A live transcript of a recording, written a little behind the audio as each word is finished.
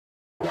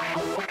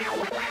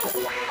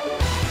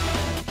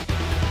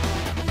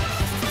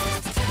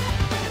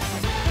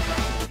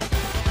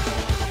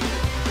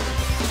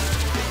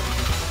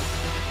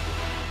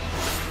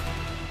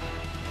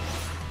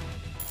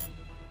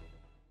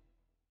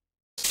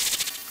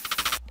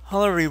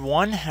Hello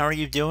everyone, how are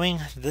you doing?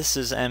 This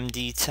is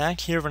MD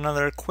Tech here with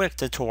another quick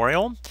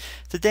tutorial.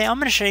 Today I'm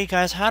going to show you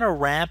guys how to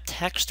wrap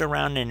text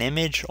around an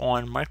image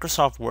on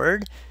Microsoft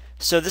Word.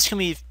 So this can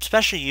be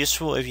especially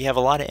useful if you have a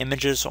lot of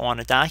images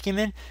on a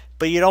document,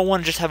 but you don't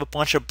want to just have a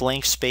bunch of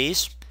blank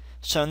space.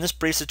 So in this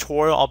brief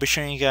tutorial, I'll be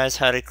showing you guys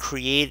how to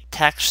create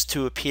text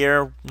to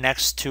appear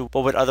next to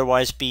what would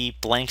otherwise be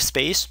blank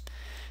space.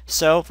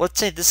 So let's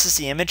say this is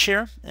the image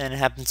here, and it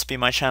happens to be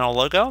my channel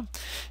logo.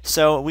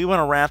 So we want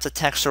to wrap the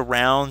text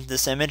around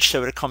this image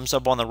so it comes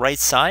up on the right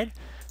side.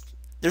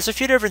 There's a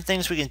few different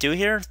things we can do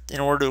here in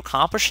order to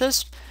accomplish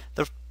this.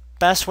 The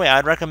best way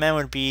I'd recommend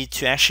would be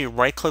to actually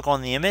right-click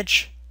on the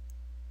image.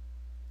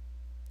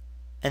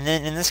 And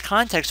then in this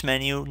context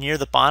menu, near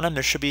the bottom,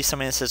 there should be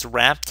something that says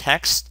Wrap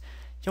Text.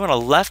 You want to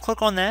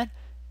left-click on that,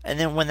 and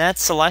then when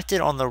that's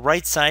selected on the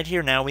right side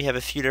here, now we have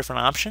a few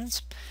different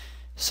options.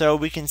 So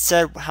we can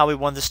set how we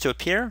want this to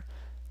appear.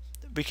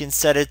 We can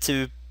set it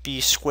to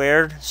be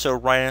squared, so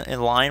right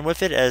in line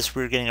with it, as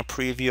we're getting a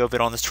preview of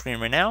it on the screen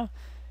right now.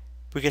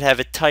 We could have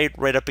it tight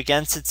right up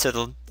against it, so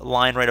the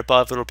line right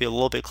above it will be a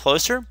little bit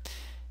closer.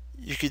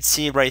 You could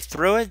see right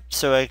through it,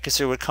 so I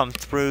guess it would come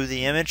through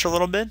the image a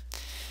little bit.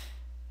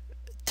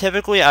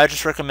 Typically, I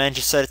just recommend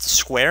you set it to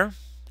square.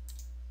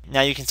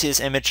 Now you can see this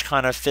image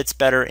kind of fits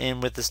better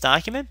in with this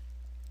document.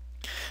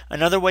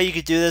 Another way you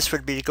could do this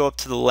would be to go up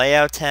to the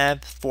Layout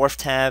tab, fourth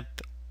tab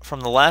from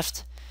the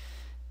left,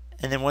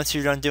 and then once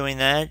you're done doing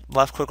that,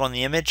 left click on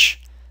the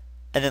image,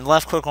 and then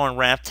left click on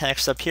Wrap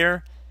Text up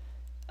here.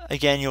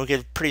 Again, you'll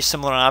get pretty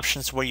similar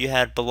options to what you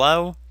had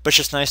below, but it's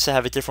just nice to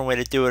have a different way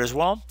to do it as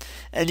well.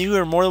 And you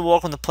are more than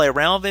welcome to play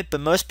around with it,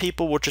 but most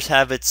people will just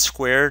have it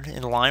squared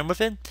in line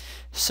with it,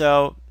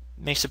 so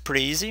it makes it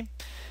pretty easy.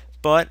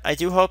 But I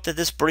do hope that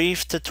this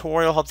brief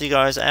tutorial helped you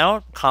guys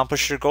out,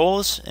 accomplish your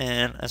goals,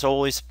 and as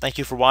always, thank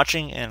you for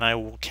watching, and I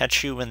will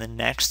catch you in the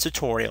next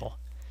tutorial.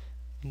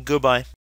 Goodbye.